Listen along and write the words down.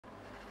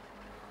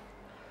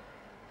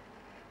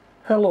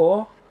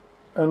Hello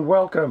and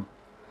welcome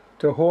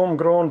to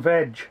Homegrown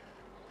Veg.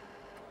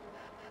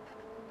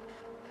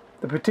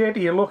 The potato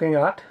you're looking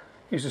at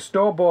is a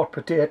store-bought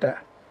potato,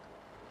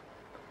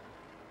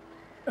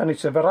 and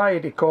it's a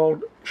variety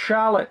called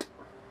Charlotte,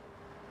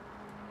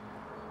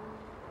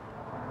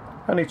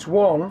 and it's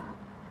one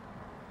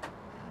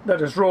that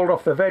has rolled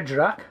off the veg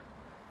rack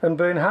and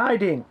been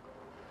hiding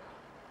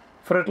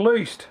for at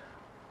least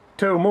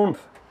 2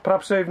 months,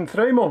 perhaps even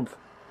 3 months,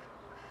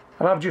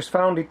 and I've just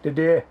found it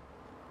today.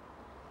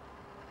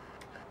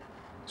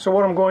 So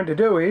what I'm going to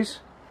do is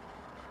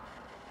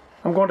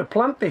I'm going to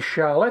plant this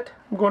Charlotte,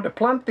 I'm going to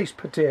plant this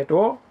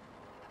potato.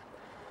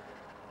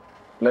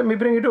 Let me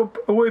bring it up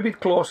a wee bit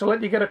closer,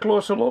 let you get a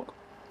closer look.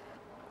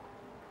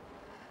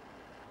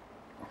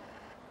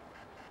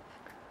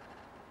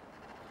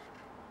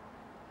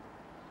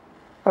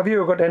 Have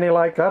you got any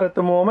like that at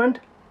the moment?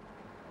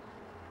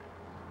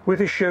 With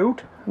a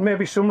shoot,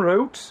 maybe some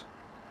roots?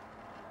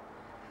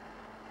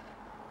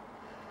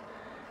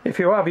 If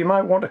you have, you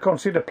might want to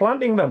consider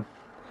planting them,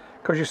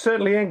 because you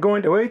certainly ain't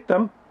going to eat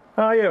them,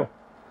 are you?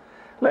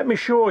 Let me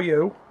show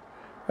you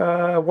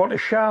what a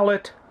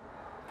Charlotte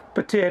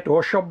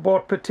potato,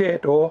 shop-bought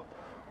potato,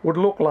 would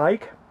look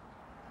like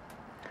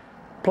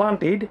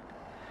planted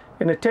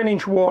in a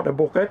 10-inch water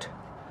bucket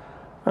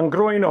and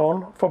growing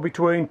on for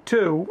between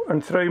 2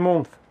 and 3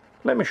 months.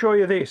 Let me show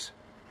you this.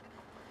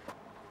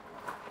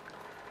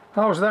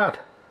 How's that?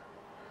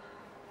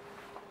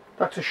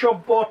 That's a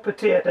shop-bought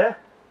potato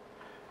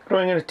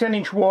growing in a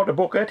 10-inch water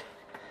bucket.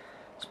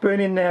 It's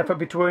been in there for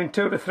between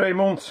 2 to 3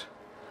 months.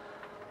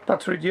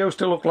 That's what it used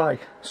to look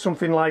like,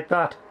 something like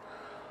that.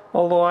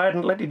 Although I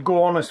hadn't let it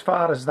go on as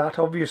far as that,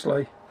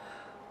 obviously.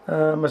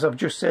 As I've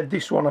just said,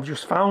 this one, I've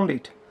just found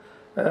it.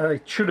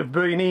 It should have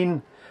been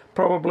in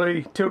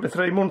probably 2 to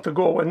 3 months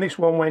ago when this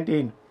one went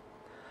in.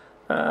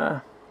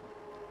 But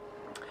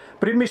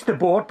it missed the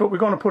boat, but we're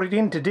going to put it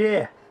in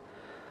today.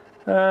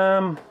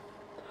 But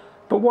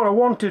what I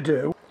want to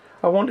do,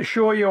 I want to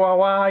show you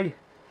how I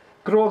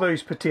grow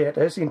these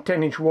potatoes in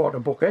 10-inch water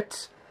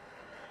buckets,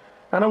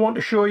 and I want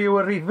to show you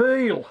a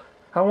reveal.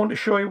 I want to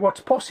show you what's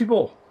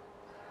possible.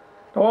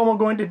 Now, how am I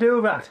going to do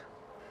that?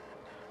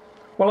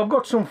 Well, I've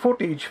got some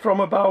footage from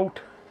about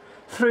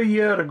 3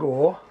 years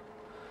ago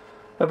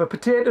of a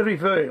potato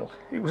reveal.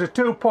 It was a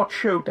 2-pot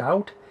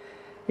shootout.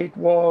 It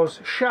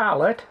was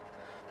Charlotte,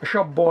 a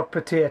shop-bought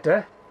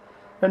potato,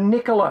 and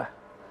Nicola,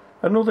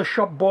 another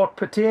shop-bought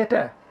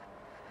potato.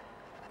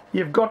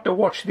 You've got to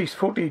watch this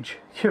footage.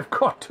 You've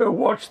got to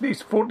watch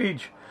this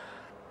footage.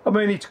 I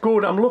mean, it's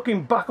good. I'm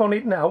looking back on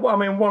it now. I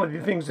mean, one of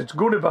the things that's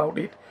good about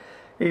it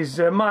is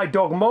my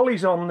dog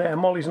Molly's on there.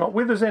 Molly's not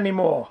with us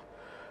anymore.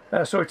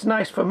 So it's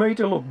nice for me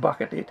to look back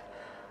at it.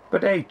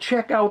 But hey,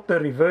 check out the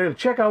reveal.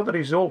 Check out the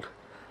result.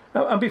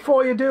 And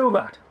before you do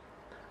that,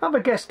 have a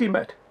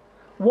guesstimate.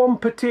 1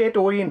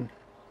 potato in,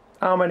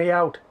 how many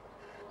out?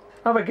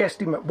 Have a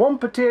guesstimate. 1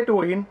 potato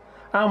in,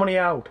 how many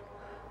out?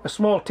 A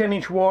small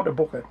 10-inch water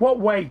bucket. What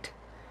weight?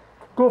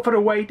 Go for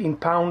a weight in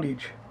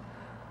poundage.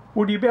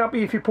 Would you be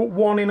happy if you put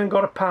 1 in and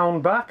got a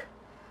pound back?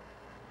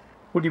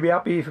 Would you be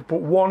happy if you put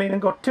 1 in and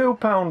got 2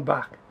 pound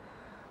back?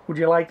 Would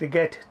you like to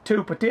get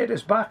 2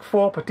 potatoes back,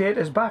 4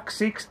 potatoes back,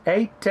 6,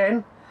 8,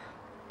 10?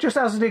 Just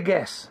hazard a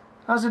guess.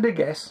 Hazard a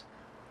guess.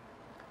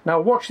 Now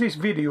watch this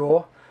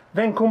video,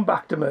 then come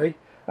back to me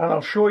and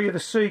I'll show you the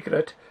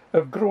secret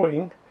of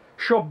growing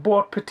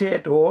shop-bought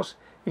potatoes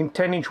in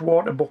 10-inch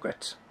water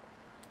buckets.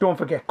 Don't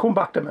forget, come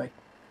back to me.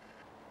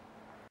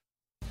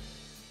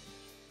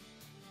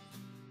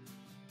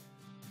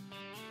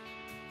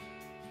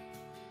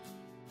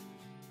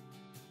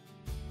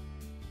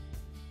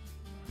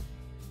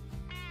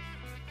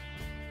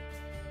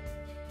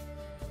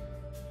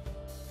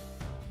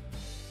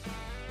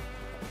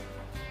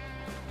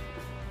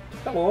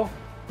 Hello,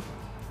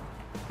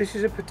 this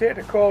is a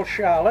potato called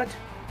Charlotte.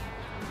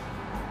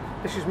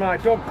 This is my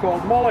dog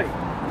called Molly.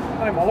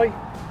 Hi Molly.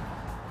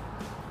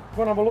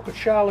 We're going to have a look at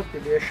Charlotte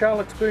today.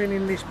 Charlotte's been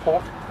in this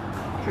pot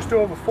just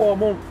over 4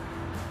 months.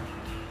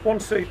 1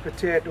 seed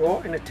potato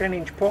in a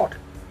 10-inch pot.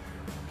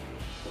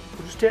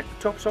 We'll just take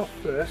the tops off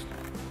first,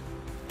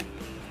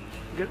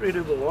 get rid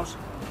of those,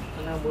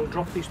 and then we'll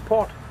drop this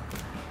pot,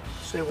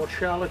 see what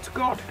Charlotte's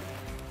got.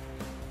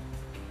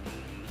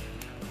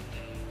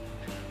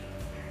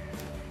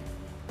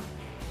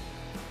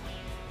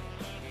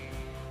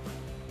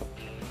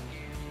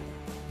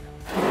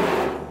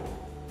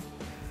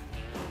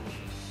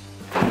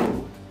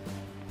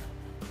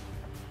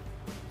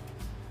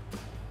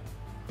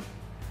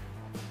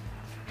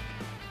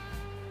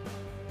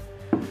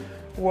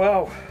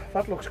 Wow,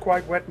 that looks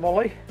quite wet,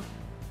 Molly.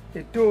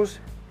 It does.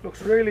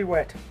 Looks really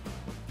wet.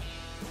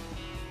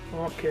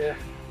 Okay.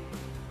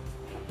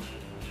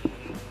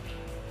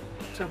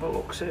 Let's have a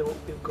look, see what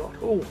we've got.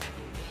 Oh,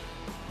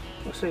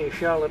 I see a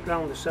Charlotte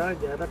round the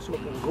side there. That's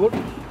looking good.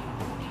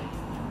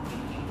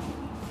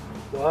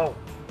 Wow.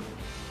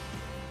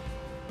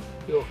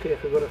 Be okay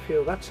if we got a few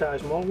of that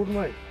size more, wouldn't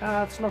we?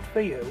 Ah, that's not for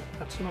you.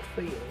 That's not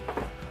for you.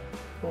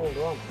 Hold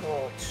on.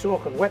 Oh, it's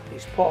soaking wet,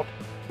 this pot.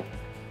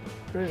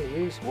 It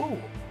really is. Whoa.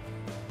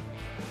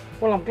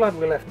 Well, I'm glad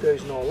we left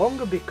these no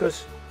longer,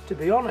 because to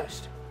be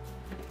honest,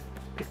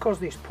 because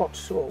this pot's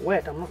so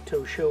wet, I'm not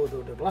too sure they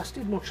would have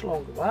lasted much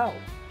longer. Wow,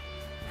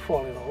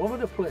 falling all over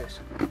the place.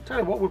 Tell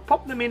you what, we'll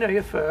pop them in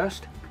here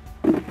first,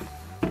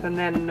 and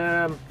then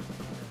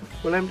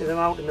we'll empty them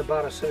out in the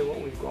bar and see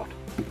what we've got.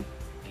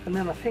 And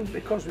then I think,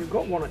 because we've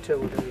got one or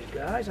two of these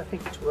guys, I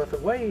think it's worth a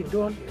weighing,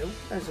 don't you?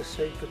 There's a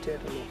sweet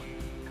potato,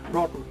 look,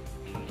 rotten.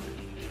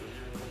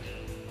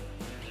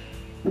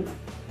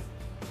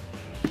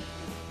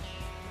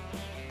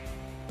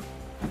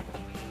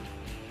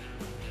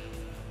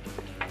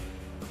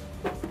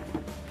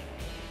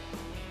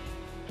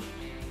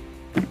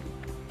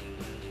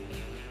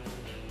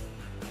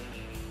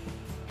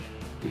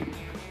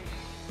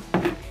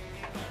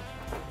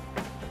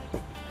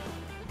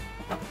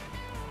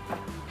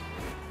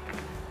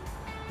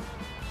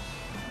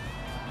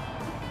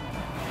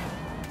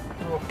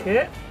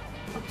 Okay,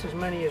 that's as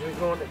many as we're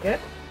going to get.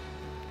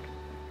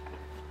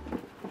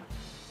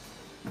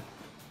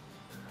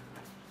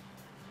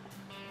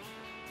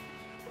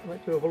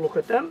 Let you have a look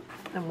at them,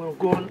 and we'll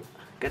go and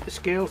get the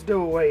scales, do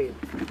a weigh-in.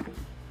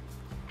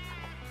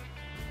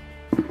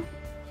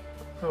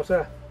 How's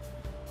that?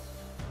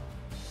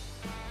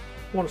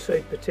 One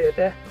sweet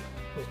potato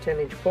with a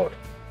 10-inch pot.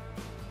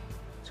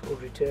 It's a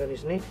good return,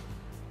 isn't it?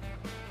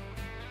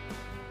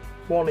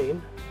 1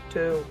 in,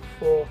 2,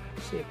 4,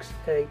 6,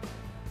 8,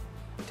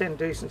 10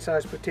 decent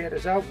sized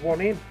potatoes out, 1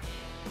 in.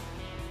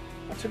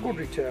 That's a good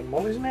return,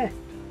 Moll, isn't it?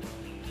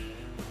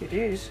 It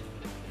is.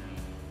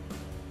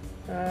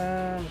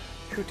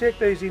 Should we take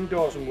these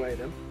indoors and weigh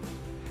them?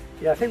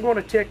 Yeah, I think we want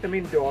to take them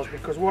indoors,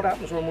 because what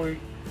happens when we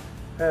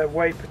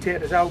weigh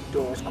potatoes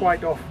outdoors,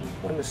 quite often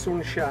when the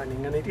sun's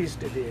shining, and it is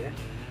today,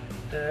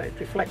 it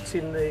reflects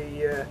in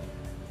the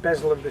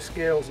bezel of the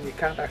scales and you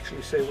can't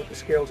actually see what the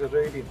scales are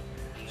reading.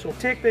 So we'll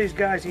take these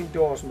guys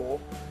indoors,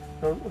 Moll,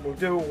 and we'll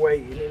do a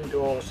weigh-in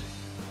indoors.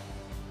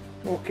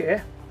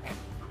 Okay.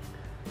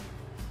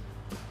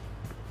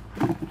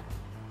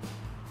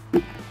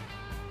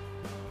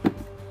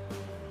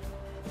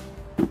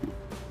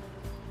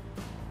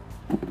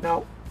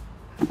 Now,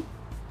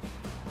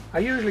 I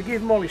usually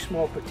give Molly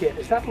small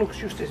potatoes. That looks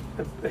just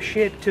a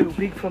shade too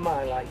big for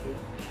my liking.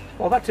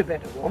 Well, that's a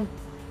better one.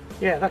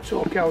 Yeah, that's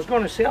okay. I was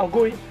going to say I'll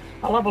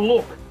have a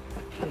look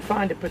and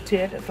find a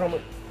potato from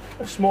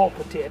a small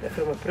potato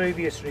from a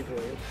previous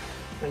review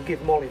and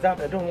give Molly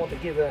that. I don't want to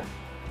give her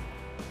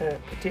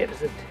potatoes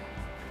that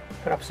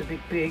perhaps a bit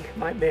big,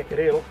 might make her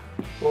ill,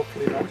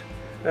 hopefully not.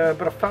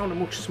 But I found a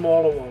much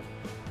smaller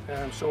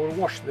one, so we'll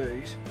wash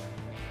these,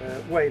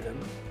 weigh them,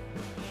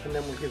 and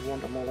then we'll give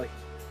one to Molly.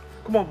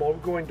 Come on, Molly,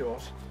 go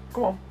indoors.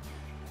 Come on.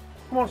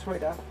 Come on,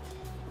 sweetheart.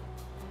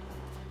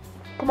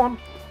 Come on.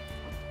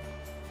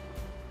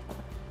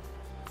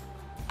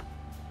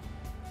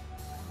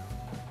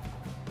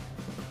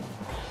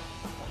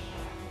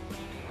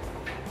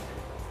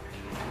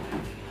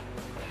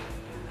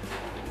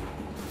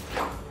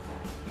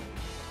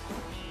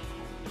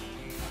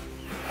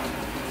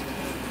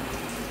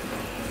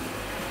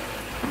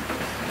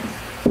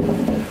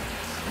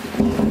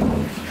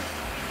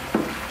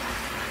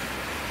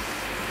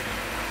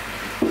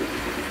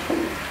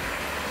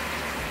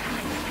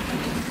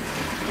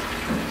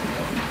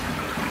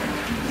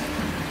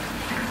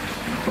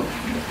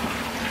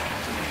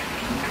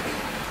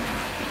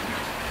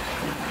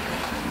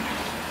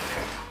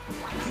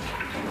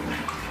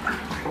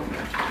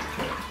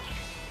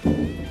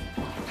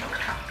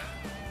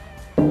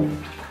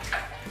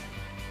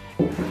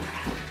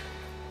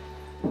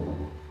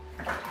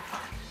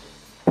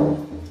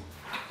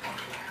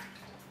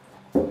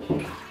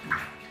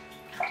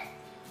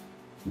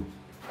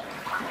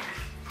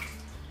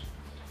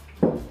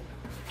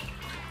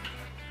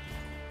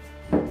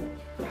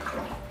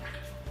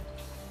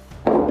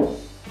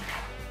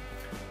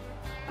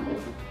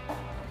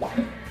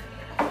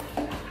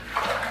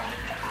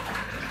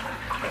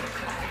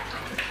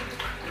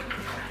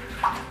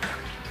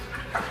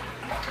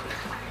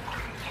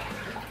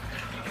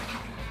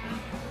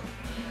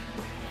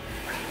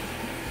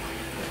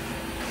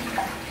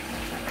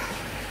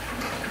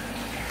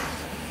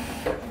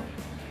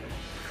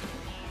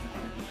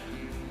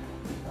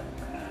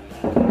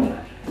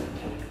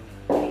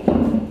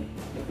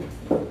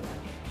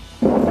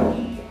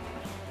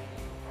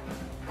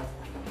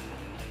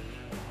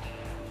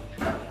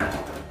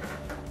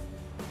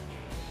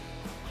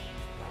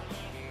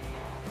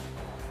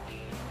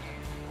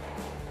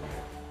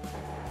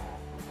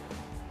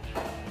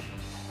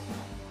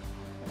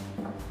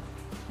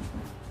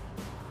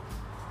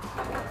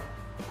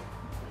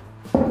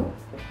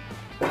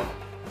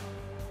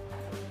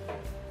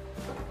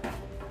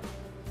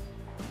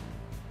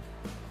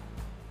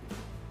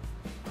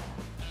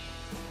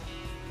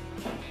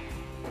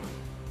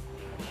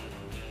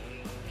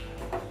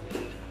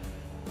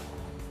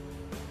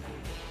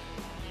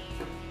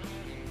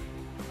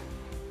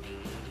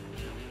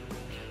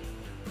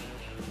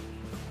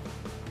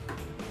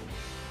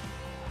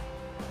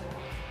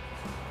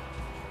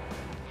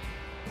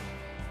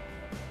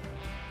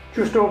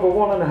 Just over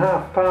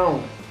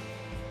 £1.5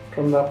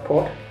 from that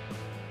pot.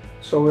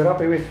 So we're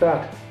happy with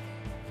that.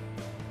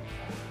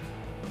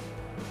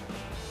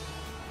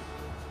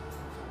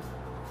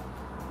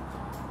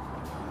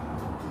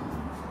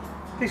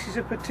 This is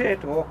a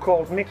potato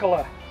called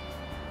Nicola.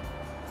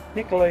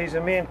 Nicola is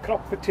a main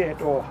crop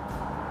potato.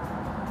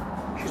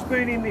 She's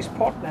been in this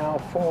pot now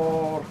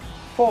for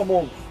 4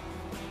 months.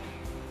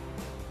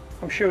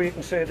 I'm sure you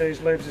can see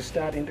these leaves are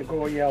starting to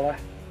go yellow.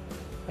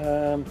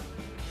 So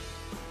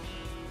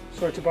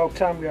it's about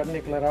time we had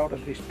Nicola out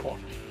of this pot.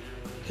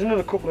 There's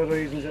another couple of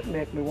reasons that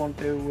make me want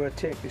to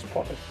take this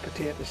pot of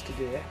potatoes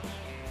today.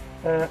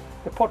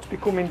 The pot's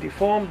becoming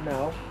deformed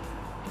now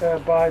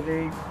by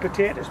the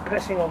potatoes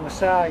pressing on the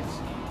sides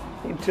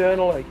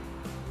internally.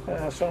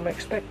 So I'm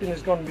expecting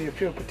there's going to be a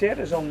few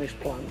potatoes on this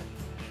plant.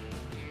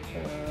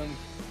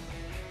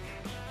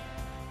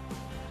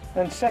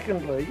 And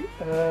secondly,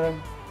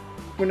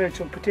 we need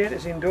some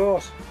potatoes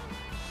indoors,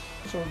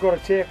 so we've got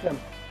to take them.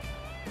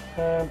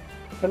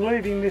 And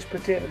leaving this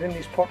potato in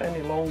this pot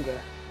any longer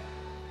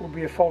would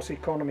be a false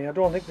economy. I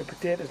don't think the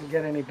potatoes will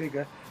get any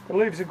bigger. The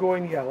leaves are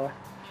going yellow.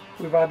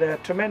 We've had a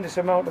tremendous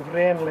amount of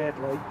rain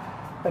lately,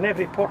 and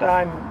every pot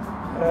I'm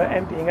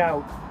emptying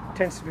out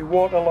tends to be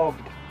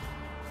waterlogged.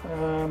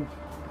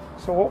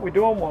 So what we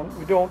don't want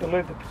to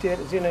leave the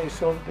potatoes in here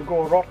so that they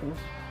go rotten,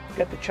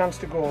 get the chance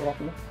to go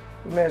rotten.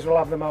 We may as well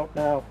have them out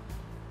now.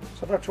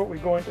 So that's what we're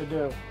going to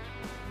do.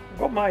 I've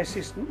got my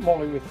assistant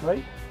Molly with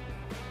me.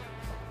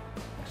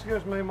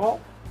 Excuse me, Mo.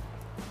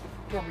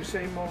 Probably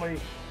see Molly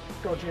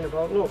dodging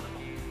about. Look,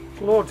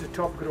 there's loads of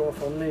top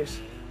growth on this.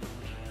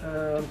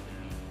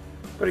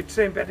 But it's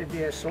seen better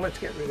days, so let's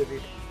get rid of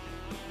it.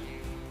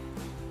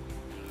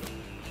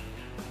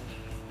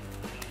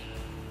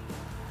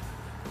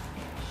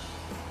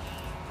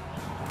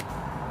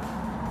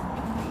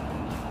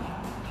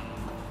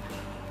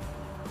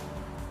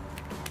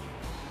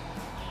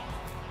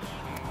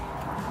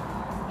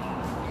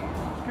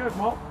 Good,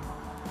 Mo.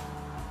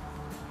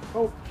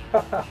 Oh,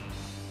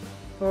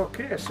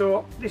 okay,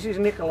 so this is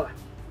Nicola.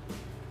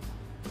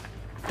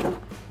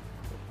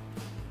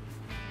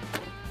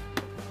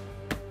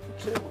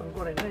 Let's see what we've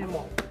got in there,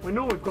 Mo. We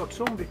know we've got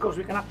some because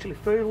we can actually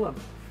feel them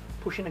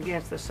pushing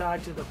against the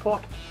sides of the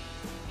pot.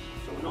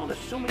 So we know there's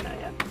some in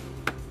here.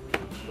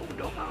 But we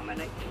don't know how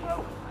many.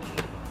 Whoa.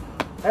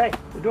 Hey,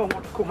 we don't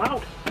want to come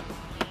out.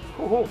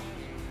 Oh,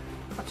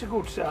 that's a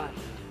good sign.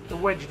 They're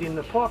wedged in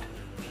the pot.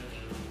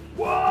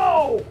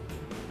 Whoa!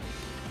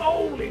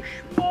 Holy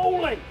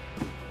schmoly!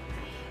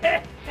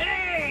 Hey,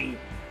 hey!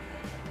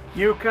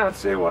 You can't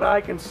see what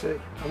I can see.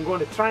 I'm going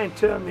to try and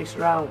turn this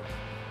round.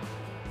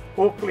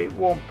 Hopefully it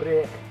won't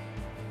break.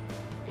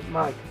 It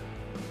might.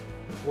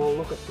 Well,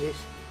 look at this.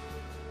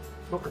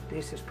 Look at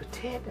this. There's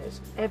potatoes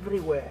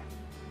everywhere.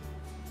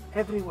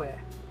 Everywhere.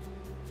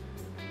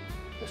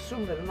 There's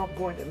some that are not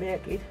going to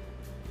make it.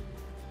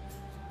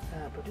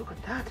 But look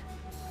at that.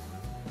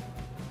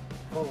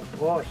 Oh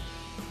boy.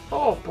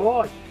 Oh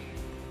boy!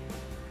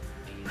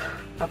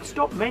 I've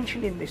stopped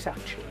mentioning this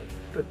actually,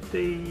 but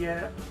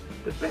the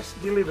best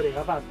delivery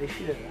I've had this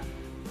year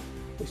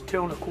is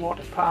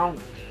 £2¼ pound,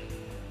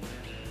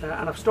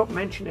 and I've stopped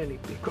mentioning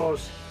it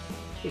because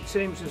it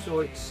seems as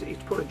though it's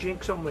put a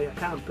jinx on me. I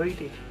can't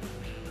beat it.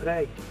 But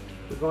hey,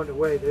 we're going to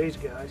weigh these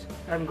guys.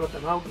 I haven't got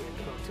them out yet,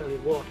 but I'll tell you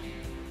what,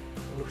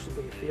 there looks to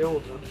be a few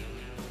of them.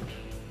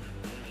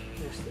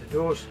 Yes,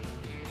 there does.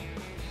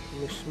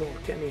 In this small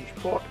 10-inch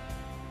pot.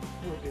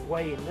 We'll be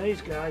weighing these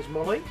guys,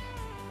 Molly.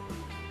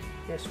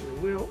 Yes,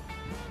 we will.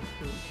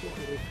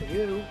 Luckily for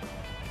you,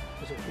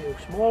 there's a few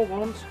small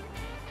ones.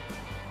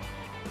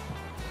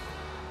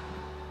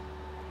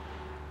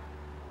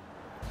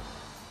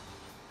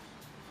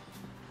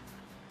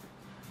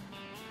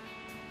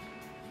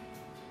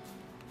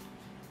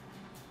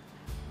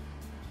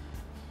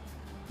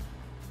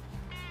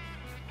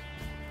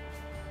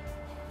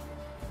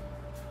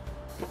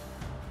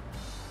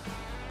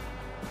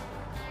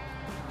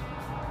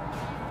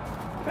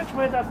 Fetch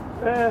me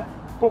that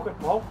bucket,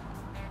 Mo.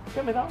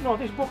 Get me that. No,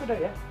 this bucket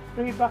here.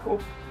 Bring it back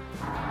up.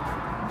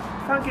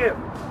 Thank you.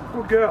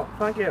 Good girl.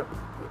 Thank you.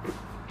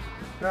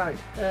 Right,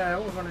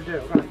 what we're going to do,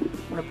 right.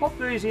 I'm going to pop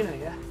these in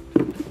here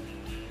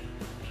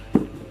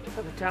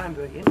for the time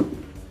being.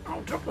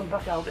 I'll drop them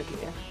back out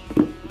again.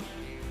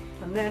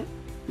 And then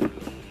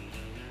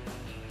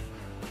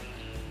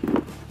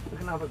we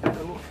can have a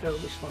better look through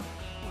this one.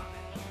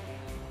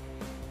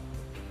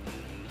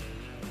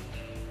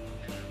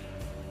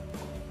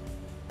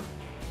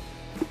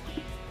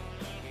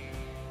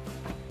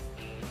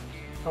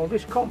 Now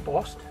this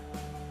compost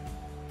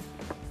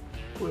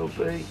will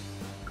be,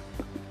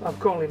 I'm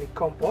calling it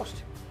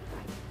compost,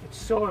 it's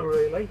soil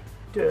really,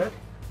 dirt,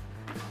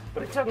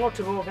 but it's had lots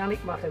of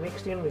organic matter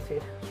mixed in with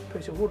it. It's a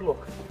piece of wood,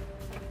 look.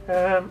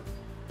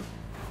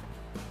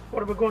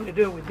 What are we going to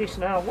do with this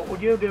now? What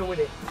would you do with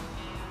it?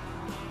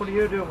 What do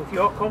you do with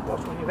your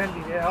compost when you've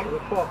emptied it out of the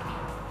pot?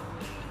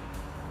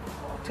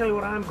 I'll tell you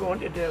what I'm going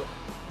to do.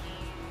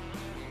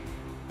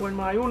 When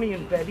my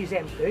onion bed is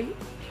empty,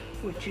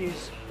 which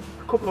is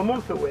a couple of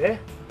months away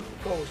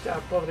before we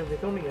start bothering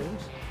with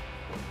onions,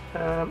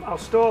 I'll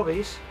store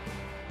this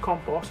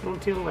compost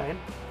until then,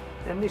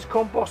 then this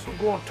compost will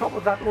go on top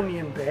of that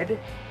onion bed,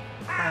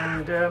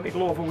 and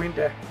it'll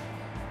overwinter.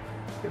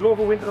 It'll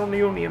overwinter on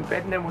the onion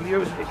bed, and then we'll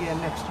use it again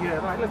next year.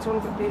 Right, let's have a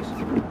look at this.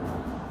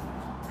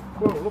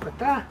 Whoa, look at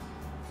that.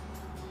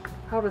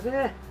 Out of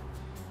there.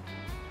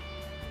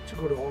 It's a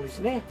good haul,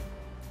 isn't it?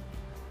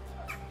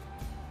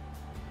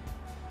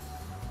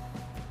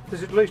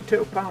 There's at least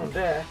 £2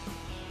 there.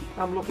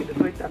 I'm looking to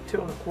beat that 2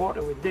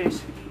 1/4 with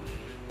this.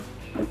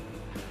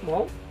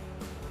 Well,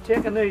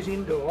 taking these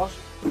indoors,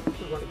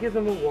 we're going to give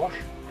them a wash.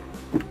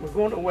 We're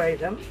going to weigh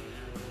them,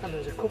 and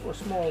there's a couple of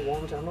small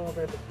ones. I know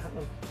that I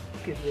can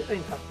give you.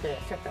 In fact, there,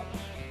 check that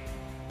one.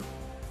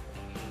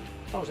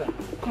 How's that?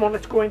 Come on,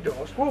 let's go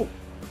indoors. Whoa!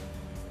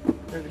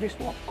 Look at this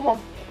one. Come on.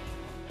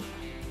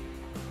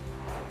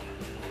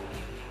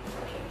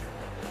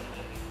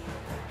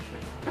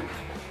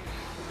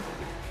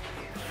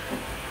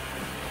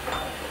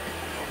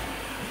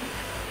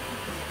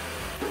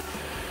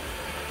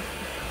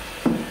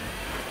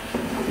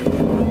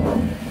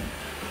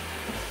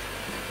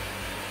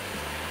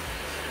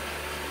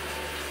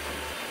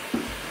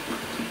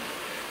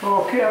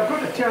 Okay, I've got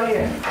to tell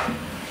you,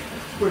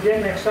 we're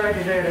getting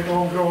excited here at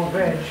Homegrown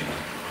Veg.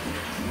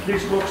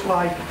 This looks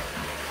like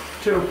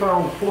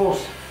 £2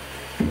 plus,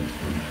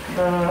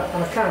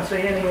 and I can't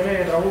see any in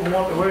here that I wouldn't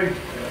want to eat.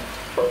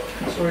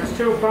 So it's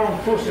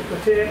 £2 plus of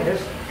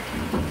potatoes.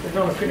 We're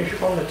going to finish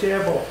up on the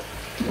table.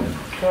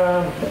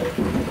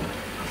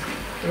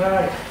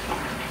 Right,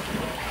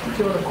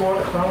 £2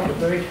 1/4 to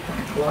beat.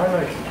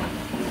 Blimey.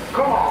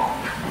 Come on!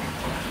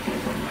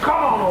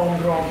 Come on,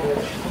 Homegrown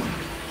Veg.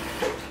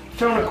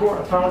 £2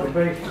 1/4 to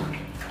beat.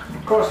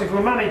 Of course, if we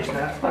manage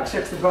that, that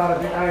sets the bar a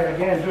bit higher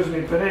again, doesn't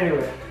it? But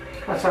anyway,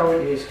 that's how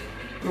it is.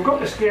 We've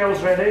got the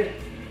scales ready.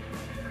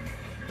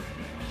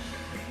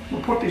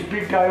 We'll put this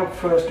big guy up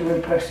first to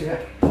impress you.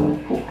 Oh,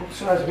 look at the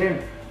size of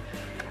him.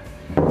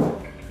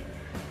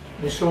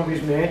 There's some of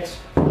his mates.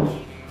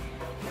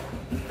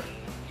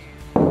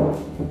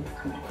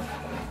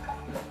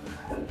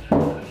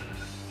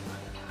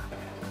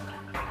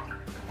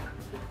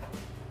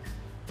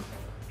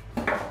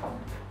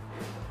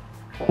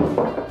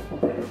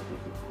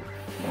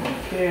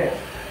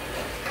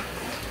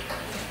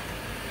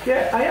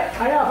 Yeah,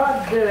 I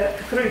have had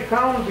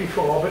 £3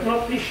 before, but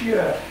not this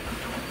year.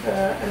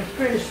 And it's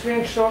been a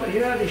strange sort of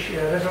year this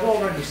year, as I've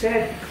already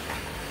said.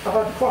 I've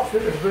had pots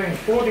that have been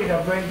flooded,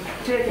 I've been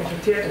taking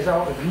potatoes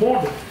out of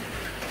mud,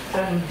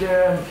 and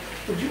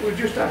we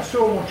just had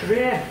so much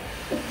rain.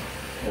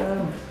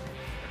 And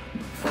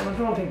I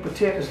don't think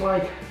potatoes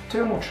like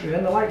too much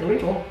rain, they like a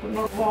little, but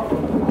not a lot.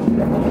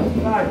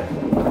 Right.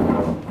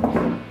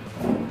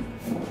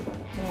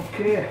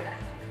 Okay.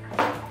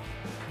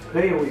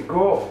 There we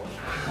go.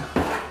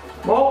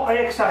 Mo, are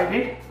you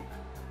excited?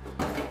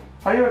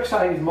 Are you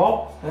excited,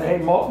 Mo? Hey,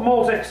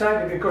 Mo's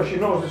excited because she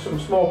knows there's some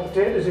small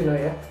potatoes in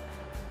here.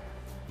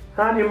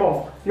 Aren't you,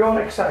 Mo?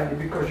 You're excited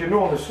because you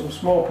know there's some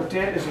small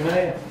potatoes in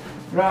here.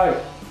 Right,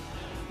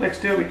 let's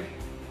do it.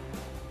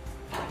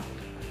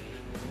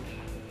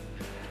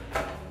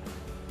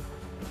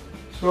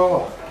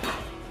 So,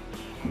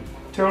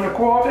 2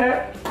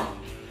 1/4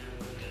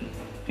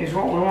 is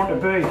what we want to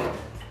be.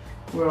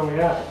 Where we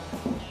are.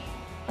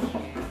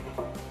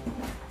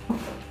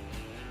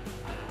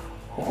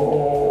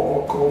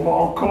 Oh, come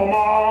on, come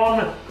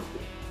on!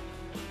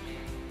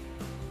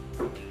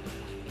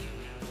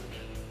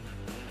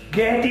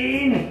 Get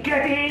in,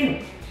 get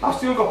in! I've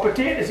still got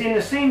potatoes in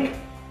the sink.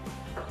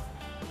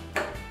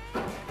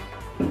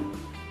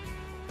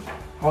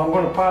 Oh, I'm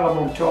going to pile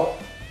them on top.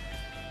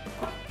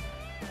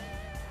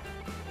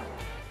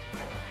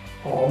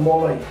 Oh,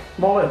 Molly,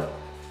 Molly.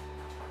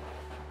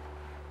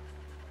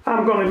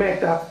 I'm going to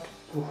make that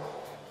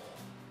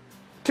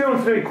 2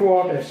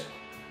 3/4.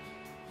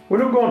 We're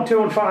not going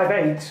 2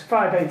 5/8.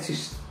 5/8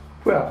 is,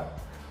 well,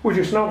 we're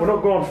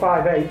not going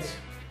 5/8.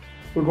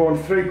 We're going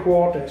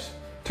 3/4.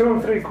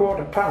 2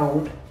 3/4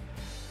 pound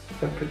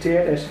of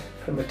potatoes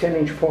from a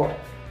 10-inch pot.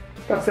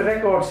 That's the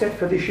record set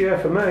for this year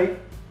for me.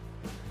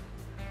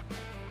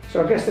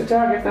 So I guess the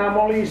target now,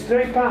 Molly, is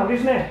 £3,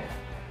 isn't it?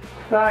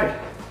 Right.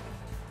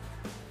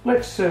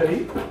 Let's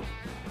see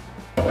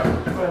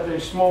where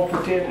these small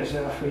potatoes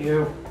are for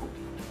you.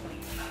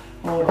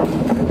 Hold on.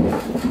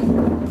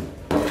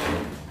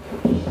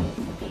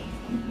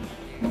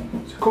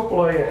 There's a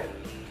couple here.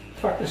 In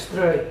fact, there's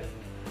 3.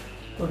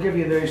 I'll give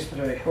you these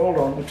 3. Hold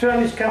on. We'll turn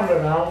this camera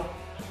around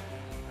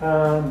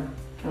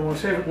and we'll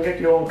see if we can get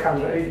you on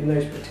camera eating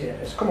these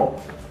potatoes. Come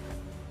on.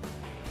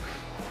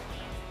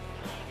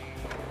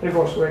 There you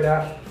go,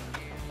 sweetheart.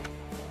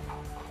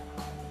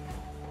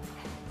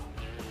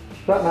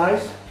 Is that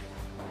nice?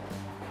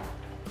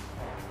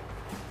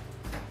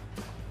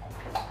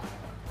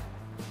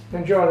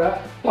 Enjoy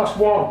that. Last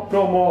one,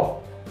 no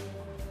more.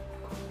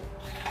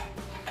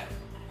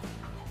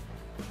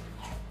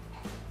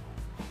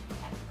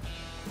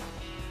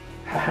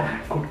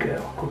 Good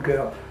girl, good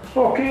girl.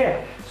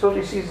 Okay, so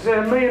this is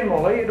me and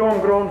Molly at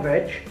Homegrown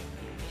Veg,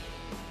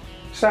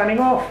 signing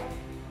off.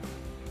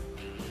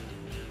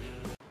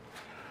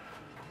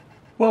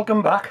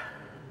 Welcome back.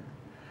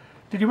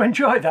 Did you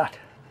enjoy that?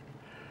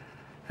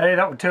 Hey,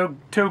 that were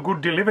two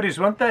good deliveries,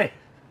 weren't they?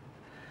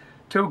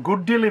 2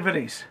 good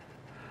deliveries.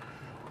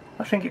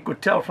 I think you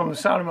could tell from the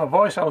sound of my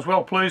voice I was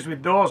well pleased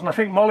with those, and I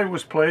think Molly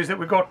was pleased that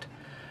we got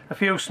a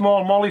few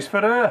small mollies for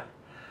her.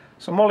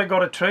 So Molly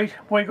got a treat,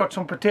 we got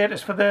some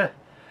potatoes for the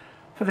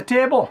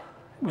table.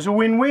 It was a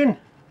win-win.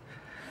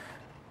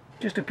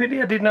 Just a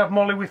pity I didn't have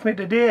Molly with me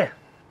today.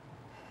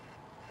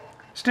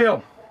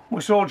 Still, we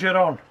soldier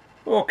on.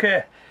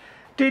 Okay,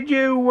 did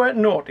you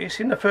notice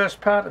in the first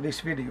part of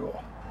this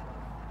video,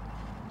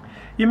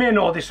 you may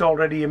know this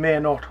already, you may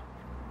not,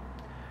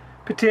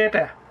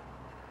 potato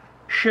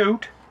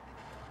shoot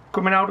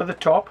coming out of the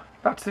top,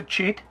 that's the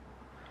chit,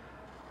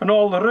 and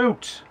all the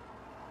roots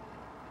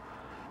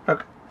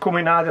are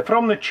coming either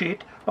from the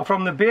chit or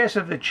from the base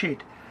of the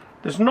chit.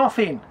 There's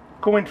nothing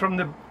coming from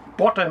the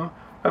bottom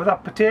of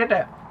that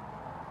potato.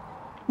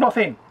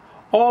 Nothing.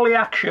 All the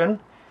action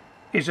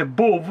is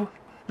above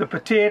the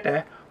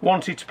potato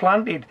once it's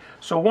planted.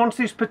 So once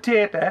this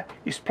potato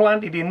is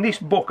planted in this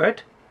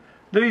bucket,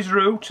 these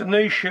roots and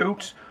these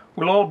shoots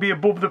will all be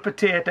above the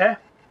potato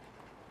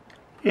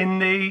in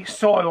the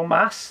soil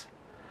mass,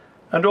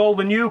 and all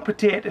the new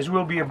potatoes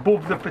will be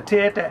above the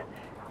potato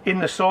in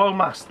the soil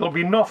mass. There'll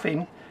be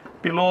nothing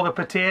below the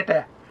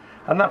potato,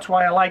 and that's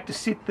why I like to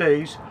sit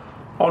these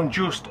on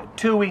just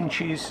 2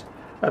 inches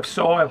of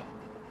soil.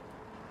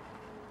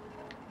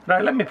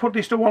 Right, let me put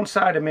this to one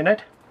side a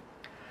minute.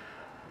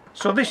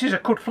 So this is a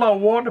cut flower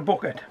water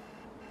bucket.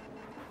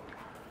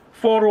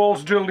 4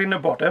 holes drilled in the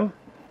bottom.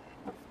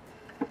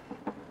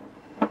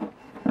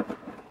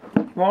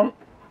 1,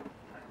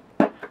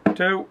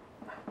 2,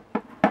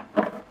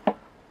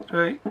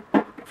 3,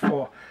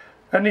 4.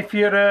 And if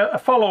you're a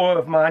follower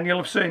of mine, you'll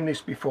have seen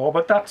this before,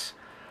 but that's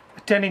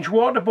a 10-inch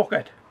water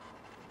bucket.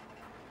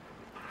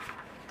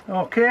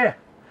 Okay,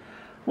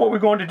 what we're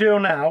going to do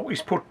now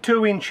is put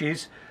 2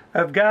 inches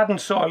of garden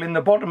soil in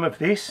the bottom of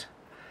this,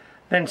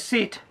 then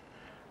sit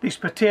this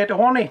potato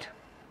on it.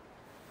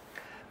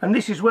 And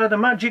this is where the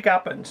magic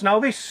happens. Now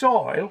this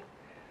soil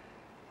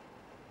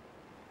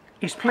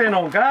is plain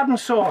old garden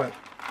soil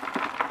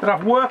that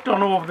I've worked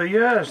on over the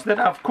years, that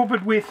I've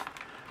covered with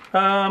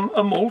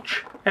a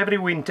mulch every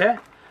winter,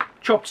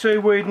 chopped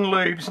seaweed and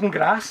leaves and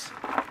grass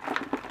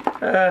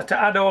to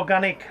add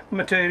organic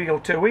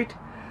material to it,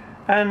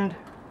 and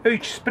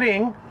each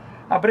spring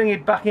I bring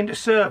it back into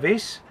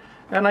service,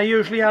 and I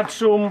usually add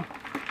some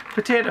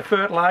potato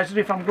fertiliser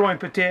if I'm growing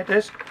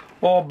potatoes,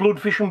 or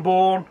bloodfish and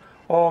bone,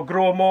 or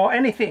grow more,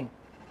 anything.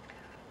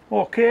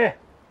 Okay,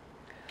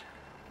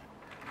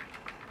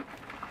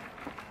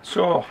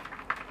 so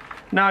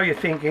now you're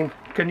thinking,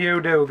 can you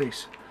do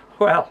this?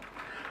 Well,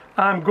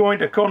 I'm going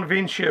to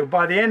convince you.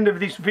 By the end of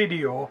this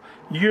video,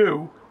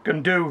 you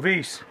can do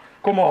this.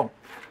 Come on.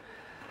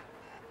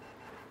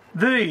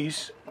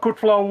 These cut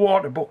flower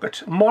water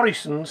buckets,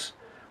 Morrison's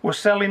were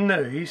selling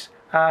these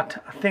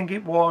at, I think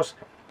it was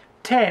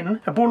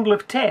 10, a bundle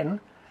of 10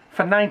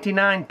 for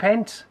 99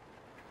 pence.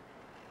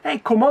 Hey,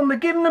 come on, they're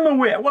giving them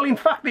away. Well, in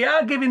fact, they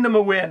are giving them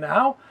away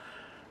now.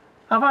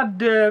 I've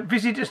had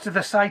visitors to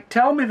the site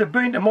tell me they've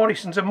been to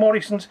Morrison's, and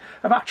Morrison's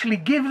have actually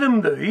given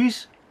them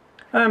these.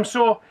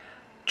 So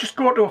just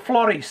go to a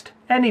florist,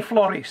 any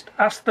florist,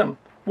 ask them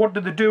what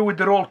do they do with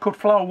their old cut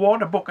flower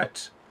water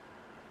buckets.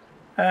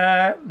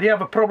 They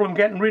have a problem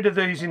getting rid of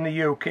these in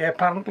the UK.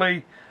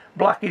 Apparently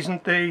black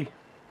isn't the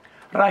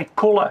right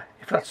colour,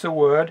 if that's the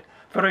word,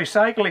 for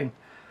recycling.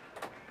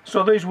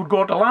 So these would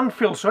go to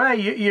landfill. So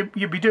hey,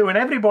 you'd be doing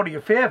everybody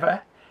a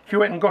favour if you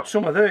went and got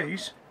some of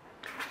these.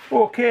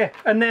 Okay,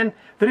 and then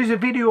there is a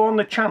video on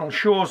the channel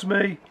shows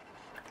me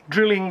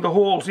drilling the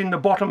holes in the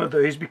bottom of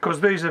these, because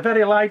these are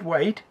very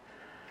lightweight.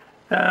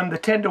 They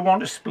tend to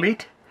want to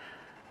split.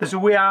 There's a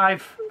way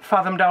I've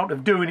fathomed out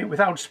of doing it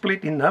without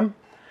splitting them.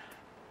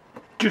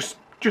 Just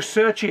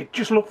search it,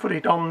 just look for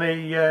it on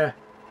the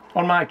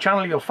on my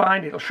channel, you'll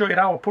find it. I'll show you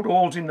how I put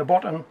holes in the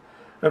bottom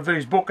of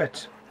these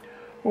buckets.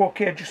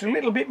 Okay, just a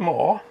little bit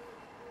more.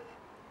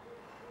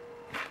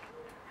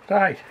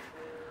 Right.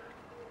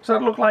 Does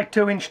that look like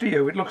 2 inch to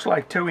you? It looks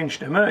like 2 inch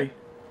to me.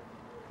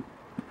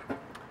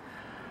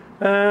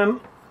 And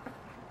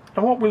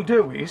what we'll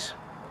do is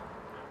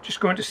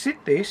just going to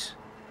sit this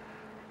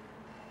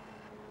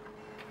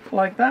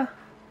like that.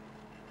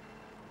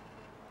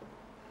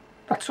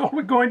 That's all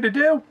we're going to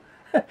do.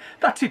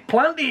 That's it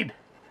planted.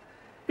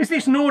 Is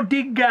this no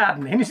dig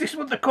gardening? Is this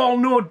what they call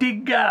no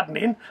dig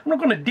gardening? I'm not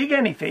going to dig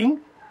anything.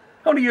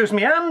 I'm going to use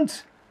my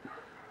hands.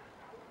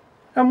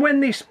 And when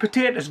this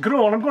potato's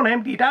grown, I'm going to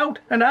empty it out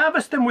and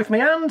harvest them with my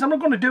hands. I'm not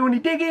going to do any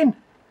digging.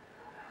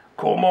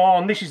 Come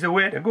on, this is the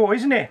way to go,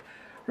 isn't it?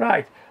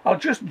 Right, I'll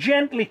just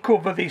gently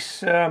cover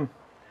this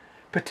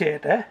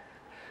potato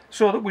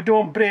so that we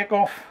don't break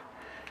off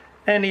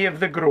any of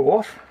the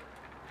growth.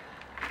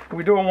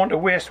 We don't want to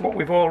waste what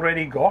we've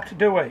already got,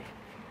 do we?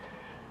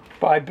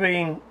 By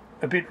being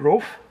a bit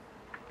rough.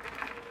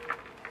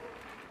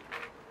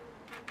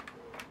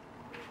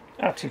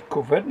 That's it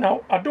covered.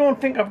 Now, I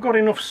don't think I've got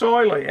enough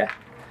soil here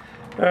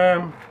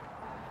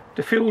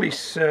to fill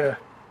this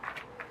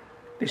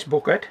this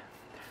bucket,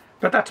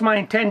 but that's my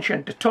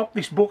intention, to top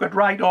this bucket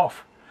right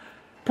off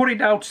put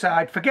it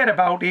outside, forget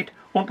about it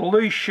until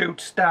these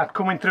shoots start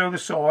coming through the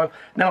soil, and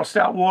then I'll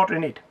start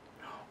watering it.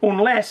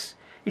 Unless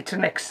it's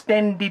an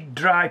extended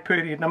dry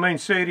period, and I mean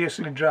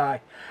seriously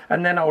dry,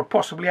 and then I would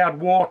possibly add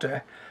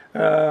water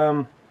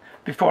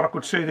before I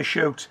could see the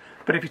shoots.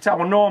 But if it's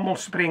our normal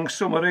spring,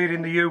 summer here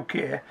in the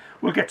UK,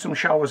 we'll get some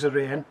showers of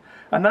rain,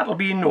 and that'll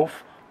be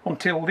enough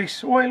until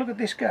this. Oh, look at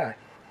this guy.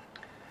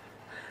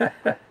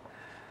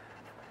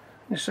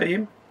 You see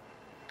him?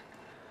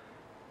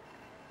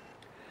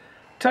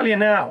 Tell you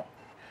now,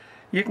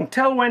 you can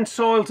tell when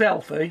soil's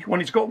healthy when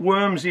it's got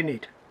worms in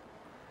it.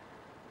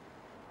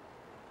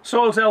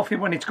 Soil's healthy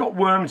when it's got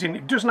worms in it.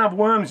 It doesn't have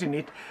worms in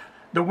it.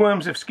 The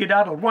worms have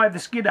skedaddled. Why have they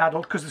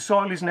skedaddled? Because the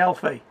soil isn't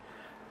healthy.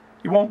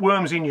 You want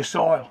worms in your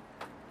soil.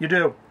 You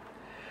do.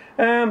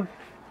 And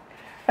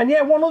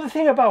yeah, one other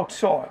thing about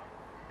soil.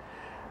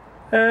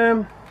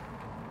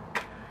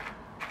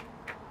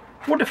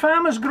 What the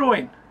farmers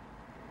growing?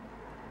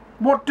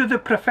 What do the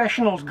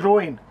professionals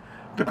growing?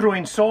 They're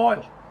growing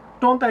soil,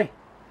 don't they?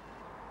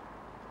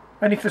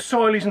 And if the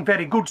soil isn't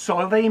very good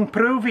soil, they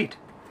improve it.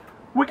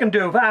 We can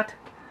do that.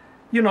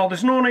 You know,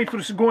 there's no need for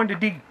us going to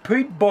dig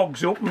peat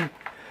bogs up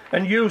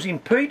and using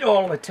peat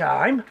all the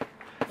time.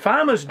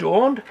 Farmers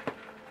don't.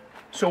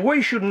 So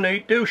we shouldn't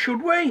need to,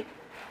 should we?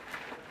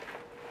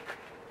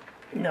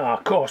 No,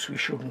 of course we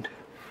shouldn't.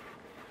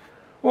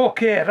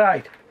 Okay,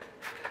 right.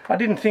 I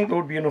didn't think there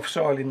would be enough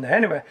soil in there.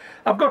 Anyway,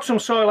 I've got some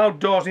soil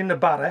outdoors in the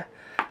barrow.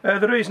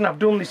 The reason I've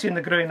done this in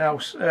the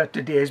greenhouse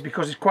today is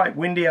because it's quite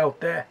windy out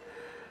there,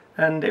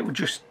 and it would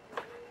just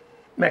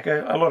make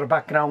a lot of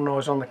background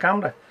noise on the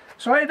camera.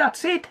 So hey,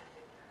 that's it.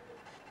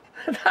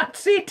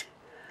 That's it.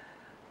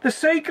 The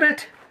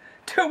secret.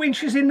 2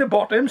 inches in the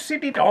bottom,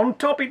 sit it on,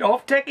 top it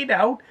off, take it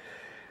out.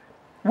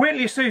 Wait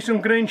till you see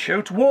some green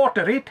shoots,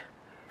 water it.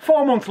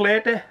 4 months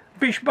later,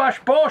 bish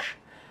bash bosh.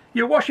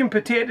 You're washing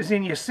potatoes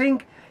in your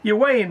sink, you're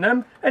weighing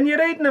them, and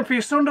you're eating them for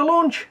your Sunday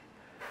lunch.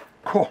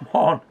 Come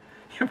on,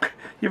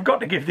 you've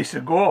got to give this a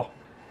go.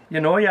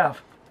 You know you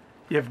have.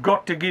 You've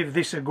got to give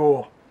this a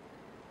go.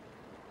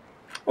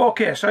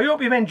 Okay, so I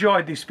hope you've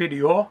enjoyed this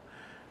video.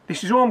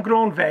 This is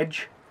Homegrown Veg,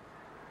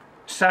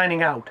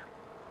 signing out.